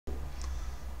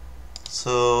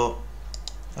So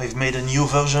I've made a new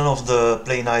version of the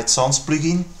Playnite Sounds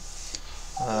plugin.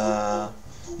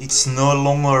 It's no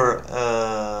longer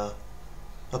a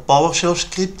PowerShell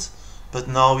script, but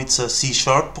now it's a C#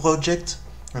 project,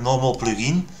 a normal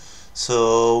plugin.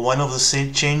 So one of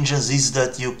the changes is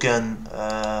that you can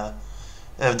have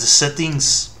the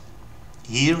settings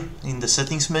here in the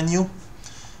settings menu.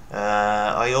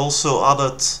 I also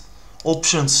added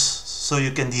options so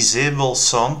you can disable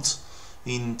sound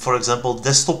in, for example,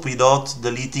 desktop without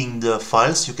deleting the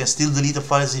files. You can still delete the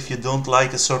files if you don't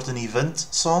like a certain event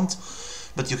sound,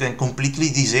 but you can completely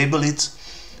disable it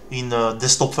in a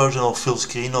desktop version of full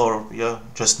screen, or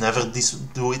just never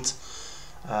do it.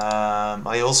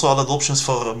 I also added options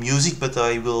for music, but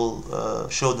I will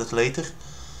show that later.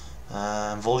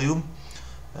 Volume.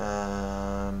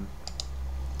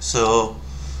 So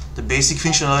the basic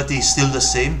functionality is still the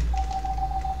same.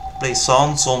 Play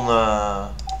sounds on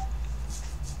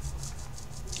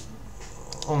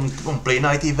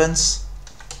Playnite events,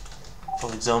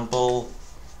 for example,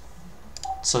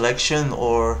 selection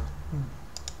or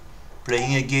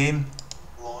playing a game.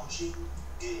 Launching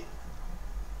game.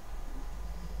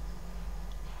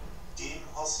 Game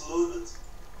has loaded.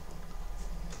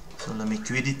 So let me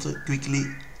quit it quickly.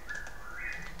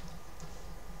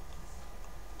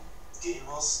 Game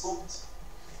has stopped.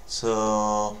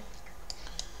 So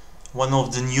one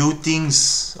of the new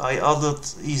things I added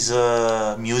is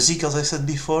music, as I said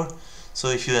before. So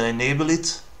if you enable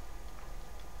it,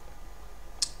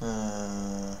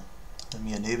 let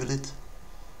me enable it.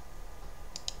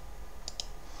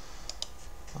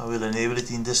 I will enable it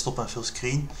in desktop and full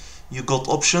screen. You got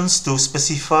options to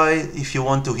specify if you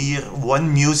want to hear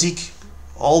one music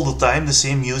all the time, the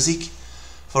same music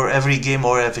for every game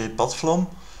or every platform,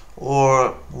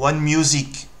 or one music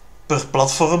per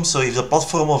platform. So if the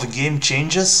platform of a game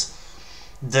changes,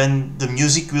 then the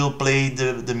music will play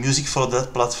the music for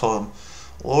that platform.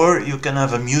 Or you can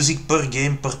have a music per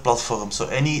game per platform, so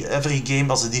every game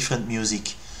has a different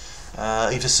music.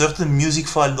 If a certain music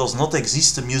file does not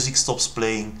exist, the music stops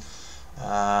playing.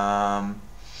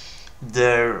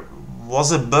 There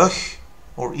was a bug,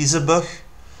 or is a bug,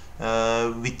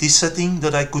 with this setting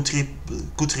that I could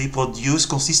reproduce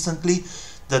consistently,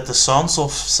 that the sounds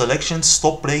of selections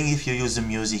stop playing if you use the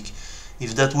music.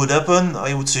 If that would happen,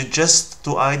 I would suggest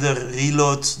to either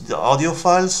reload the audio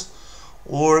files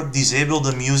or disable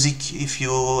the music if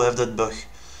you have that bug.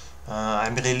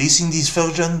 I'm releasing this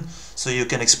version so you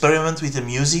can experiment with the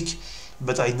music,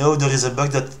 but I know there is a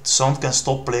bug that sound can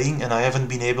stop playing and I haven't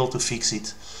been able to fix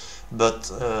it. But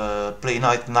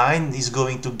Playnite 9 is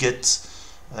going to get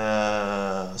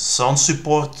sound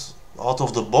support out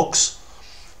of the box,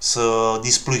 so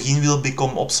this plugin will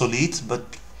become obsolete, but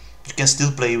you can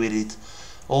still play with it.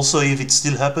 Also, if it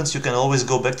still happens, you can always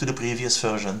go back to the previous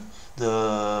version,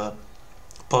 the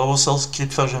PowerShell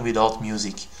script version without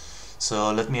music.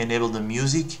 So let me enable the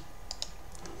music.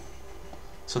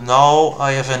 So now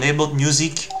I have enabled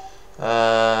music,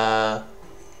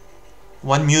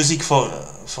 one music for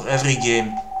every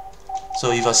game.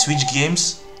 So if I switch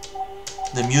games,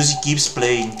 the music keeps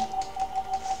playing.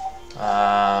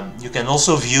 You can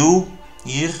also view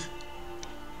here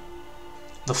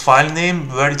the file name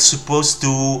where it's supposed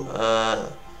to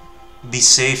be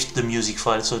saved, the music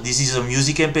file. So this is a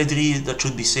music mp3 that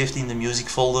should be saved in the music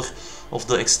folder of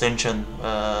the extension,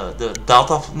 the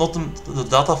data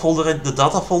folder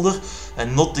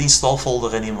and not the install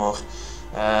folder anymore.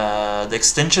 The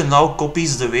extension now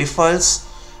copies the WAV files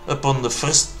upon the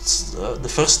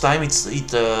first time it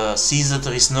sees that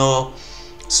there is no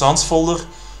sounds folder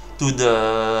to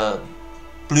the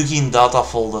plugin data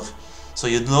folder. So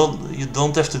you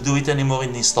don't have to do it anymore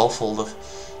in the install folder.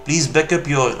 Please back up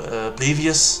your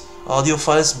previous audio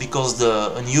files, because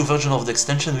a new version of the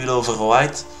extension will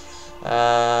overwrite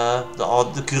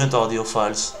the current audio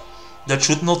files. That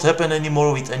should not happen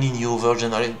anymore with any new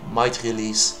version I might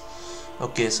release.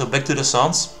 Okay, so back to the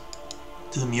sounds,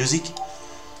 to the music.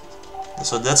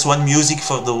 So that's one music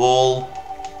for the whole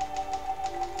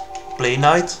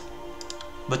Playnite,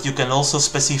 but you can also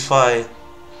specify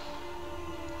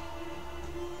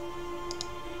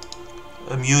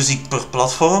a music per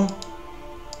platform.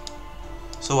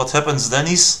 So what happens then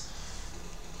is,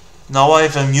 now I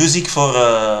have a music for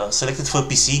selected for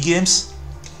PC games,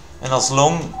 and as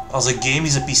long as a game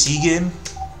is a PC game,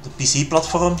 the PC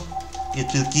platform, it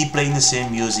will keep playing the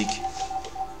same music.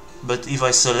 But if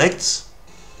I select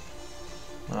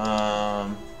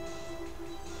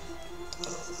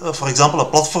for example a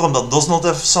platform that does not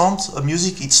have sound,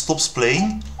 music, it stops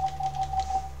playing.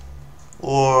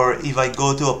 Or if I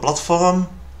go to a platform,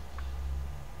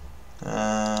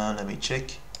 let me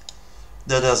check,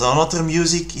 that has another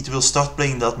music, it will start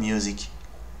playing that music.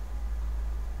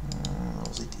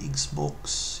 Was it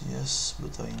Xbox? Yes,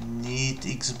 but I need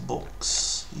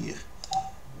Xbox here.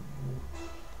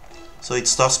 So it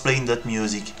starts playing that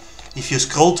music. If you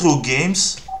scroll through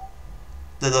games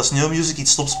that has no music, it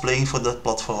stops playing for that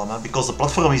platform, because the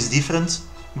platform is different.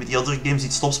 With the other games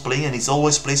it stops playing and it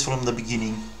always plays from the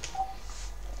beginning.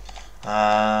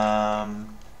 And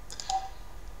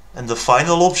the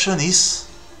final option is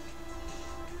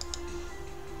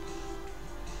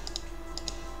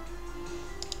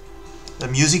a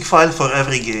music file for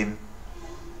every game.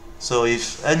 So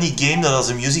if any game that has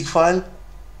a music file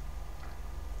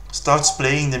starts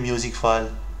playing the music file.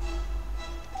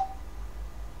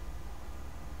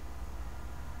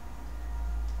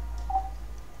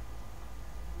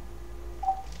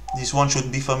 This one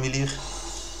should be familiar.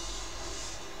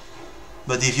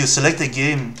 But if you select a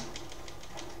game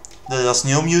that has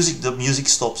no music, the music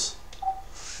stops.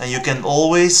 And you can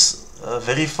always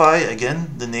verify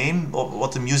again the name of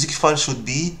what the music file should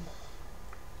be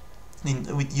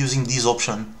with using this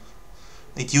option.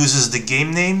 It uses the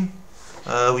game name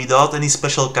without any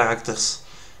special characters,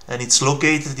 and it's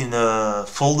located in a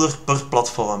folder per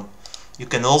platform. You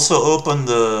can also open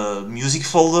the music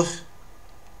folder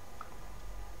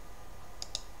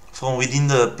from within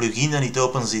the plugin and it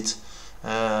opens it.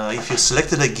 If you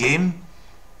selected a game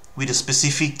with a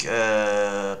specific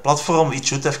platform, it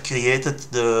should have created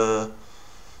the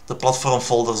platform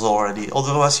folders already.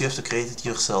 Otherwise you have to create it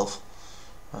yourself.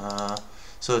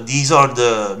 So these are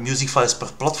the music files per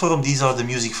platform, these are the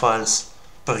music files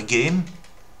per game.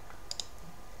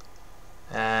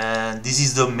 And this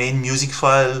is the main music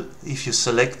file if you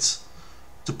select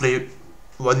to play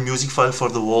one music file for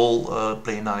the whole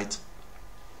Playnite.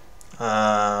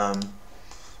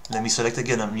 Let me select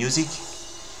again a music.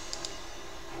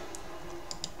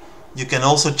 You can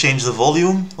also change the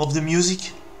volume of the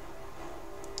music.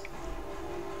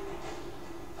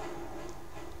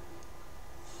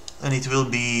 And it will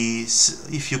be,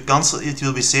 if you cancel, it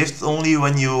will be saved only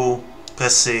when you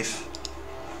press save.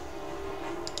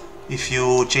 If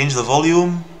you change the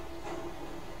volume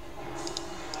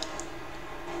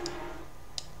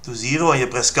to 0 and you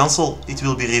press cancel, it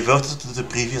will be reverted to the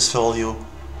previous value.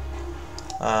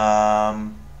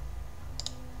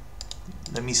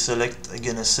 Let me select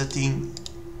again a setting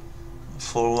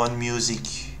for one music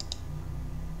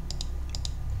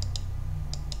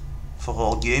for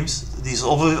all games. This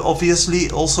obviously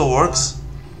also works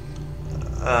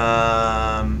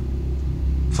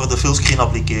for the full screen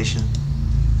application.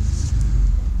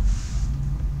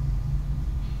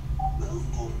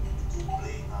 Welkom to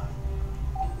Playnite.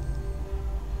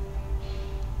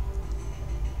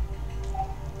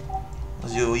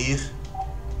 Als je hier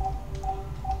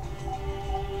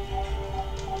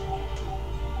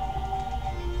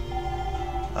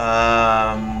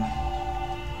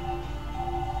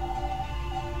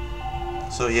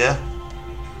so yeah,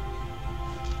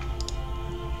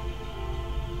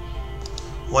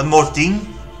 one more thing.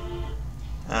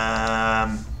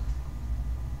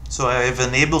 So I have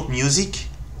enabled music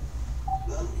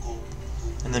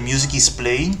and the music is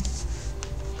playing.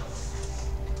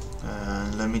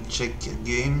 Let me check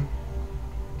again.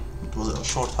 It was a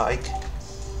short hike.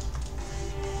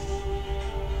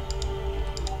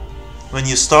 When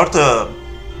you start a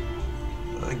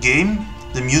game,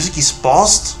 the music is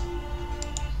paused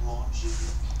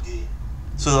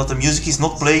so that the music is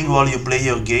not playing while you play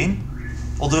your game.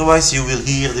 Otherwise you will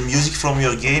hear the music from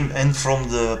your game and from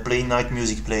the Playnite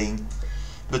music playing.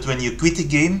 But when you quit the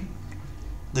game,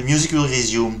 the music will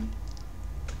resume.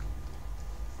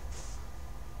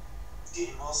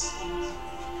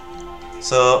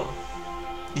 So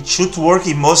it should work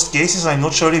in most cases. I'm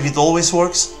not sure if it always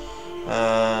works,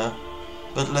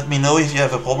 but let me know if you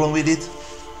have a problem with it.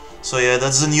 So yeah,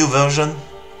 that's the new version.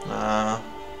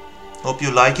 Hope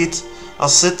you like it.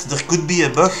 As said, there could be a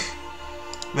bug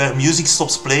where music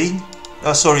stops playing,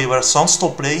 where sounds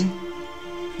stop playing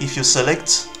if you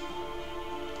select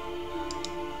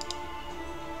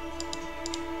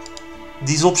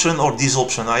this option or this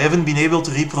option. I haven't been able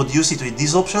to reproduce it with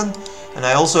this option, and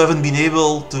I also haven't been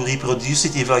able to reproduce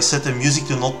it if I set the music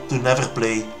to never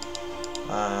play.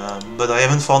 But I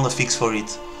haven't found a fix for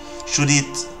it. Should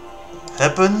it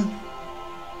happen,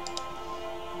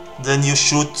 then you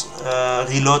should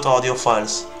reload audio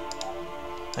files.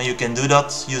 And you can do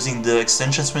that using the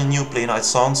extensions menu, Playnite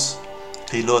Sounds,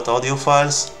 reload audio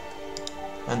files,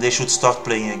 and they should start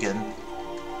playing again.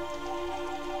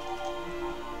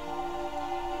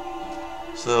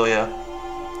 So yeah,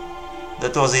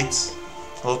 that was it.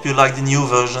 Hope you like the new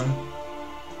version.